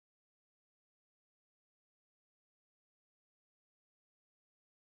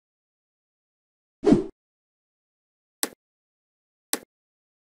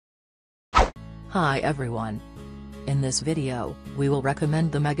Hi everyone. In this video, we will recommend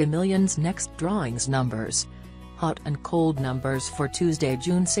the Mega Millions next drawings numbers. Hot and cold numbers for Tuesday,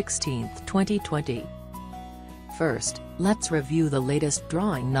 June 16, 2020. First, let's review the latest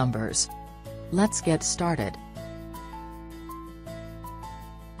drawing numbers. Let's get started.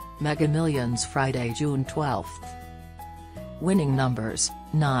 Mega Millions Friday, June 12th. Winning numbers,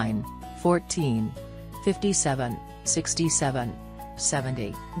 9, 14, 57, 67,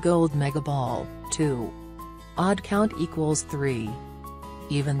 70. Gold Mega Ball, 2. Odd count equals 3.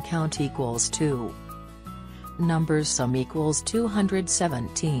 Even count equals 2. Numbers sum equals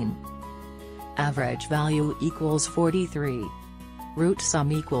 217. Average value equals 43. Root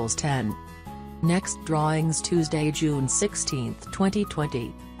sum equals 10. Next drawings Tuesday, June 16,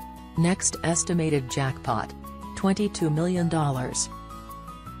 2020. Next estimated jackpot, $22 million.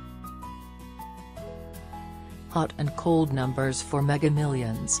 Hot and cold numbers for Mega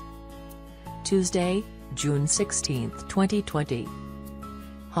Millions. Tuesday, June 16, 2020.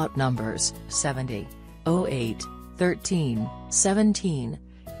 Hot numbers, 70, 08, 13, 17,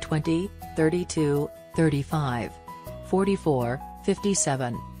 20, 32, 35, 44,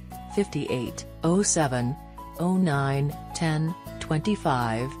 57, 58, 07, 09, 10,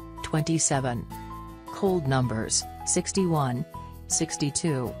 25, 27. Cold numbers, 61,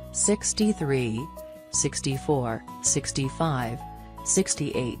 62, 63, 64, 65,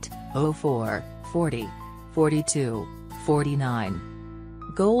 68, 04, 40, 42, 49.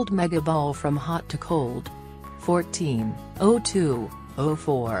 Gold Mega Ball from hot to cold, 14, 02,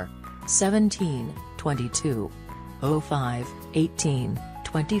 04, 17, 22, 05, 18,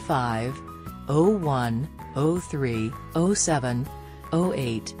 25, 01, 03, 07,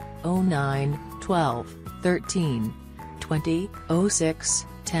 08, 09, 12, 13, 20, 06,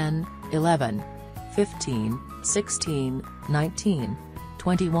 10, 11, 15, 16, 19,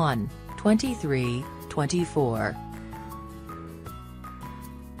 21, 23, 24.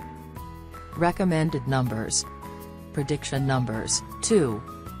 Recommended numbers. Prediction numbers, 2,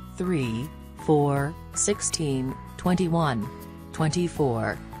 3, 4, 16, 21,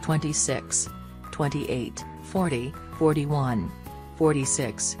 24, 26, 28, 40, 41,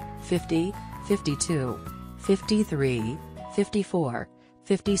 46, 50, 52, 53, 54,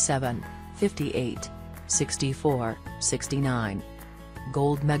 57, 58, 64, 69.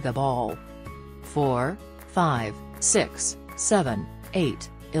 Gold Mega Ball. 4, 5, 6, 7, 8,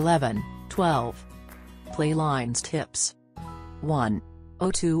 11, 12. Play lines tips. 1.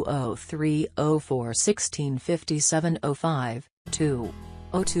 02, 03, 04, 16, 57, 05, 2.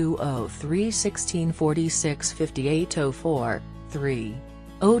 02, 03, 16, 46, 58, 04, 3.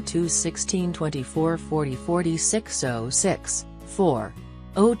 02, 16, 24, 40, 46, 06, 4.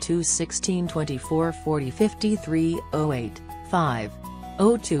 02, 16, 24, 40, 53, 08, 5.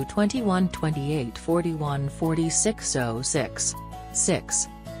 02, 21, 28, 41, 46, 06, 6.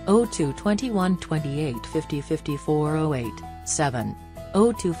 02, 21, 28, 50, 54, 08, 7.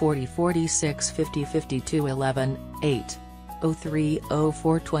 02, 40, 46, 50, 52, 11, 8. 03,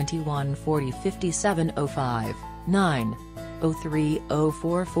 04, 21, 40, 57, 05, 9. 03,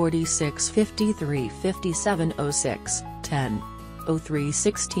 04, 46, 53, 57, 06, 10. 03,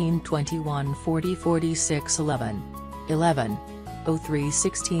 16, 21, 40, 46, 11, 11. 03,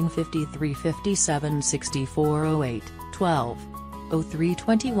 16, 53, 57, 64, 08, 12. 03,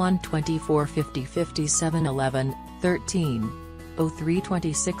 21, 24, 50, 57, 11, 13. 03,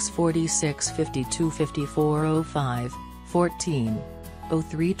 26, 46, 52, 54, 05, 14.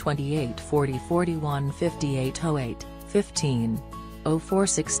 03, 28, 40, 41, 58, 08, 15. 04,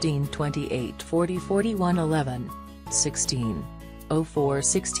 16, 28, 40, 41, 11, 16. 04,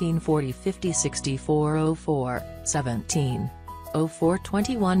 16, 40, 50, 64, 04, 17. 04,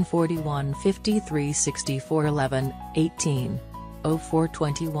 21, 41, 53, 64, 11, 18. 04,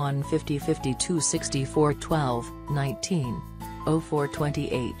 21, 50, 52, 64, 12, 19. 04,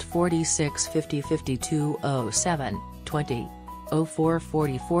 28, 46, 50, 52, 07, 20. 04,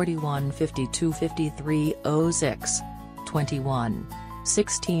 40, 41, 52, 53, 06, 21.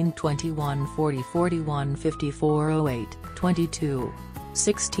 16, 21, 40, 41, 54, 08, 22.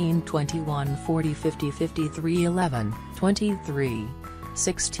 16, 21, 40, 50, 53, 11, 23.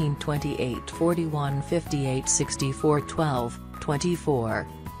 16, 28, 41, 58, 64, 12, 24.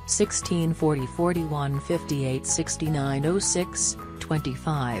 16, 40, 41, 58, 69, 06,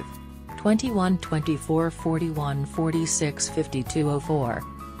 25. 21, 24, 41, 46, 52, 04,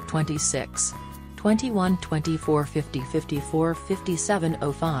 26. 21, 24, 50, 54, 57,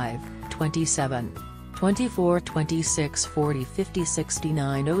 05, 27. 24, 26, 40, 50,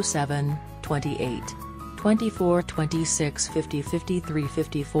 69, 07, 28. 24, 26, 50, 53,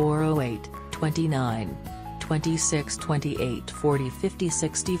 54, 08, 29, 26, 28, 40, 50,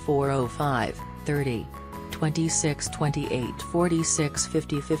 64, 05, 30, 26, 28, 46,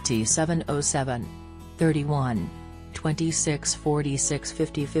 50, 57, 07, 31, 26, 46,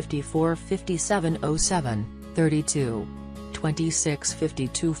 50, 54, 57, 07, 32, 26,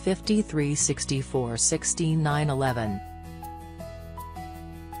 52, 53, 64, 69, 11.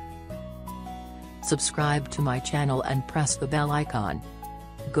 Subscribe to my channel and press the bell icon.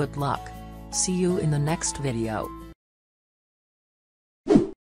 Good luck. See you in the next video.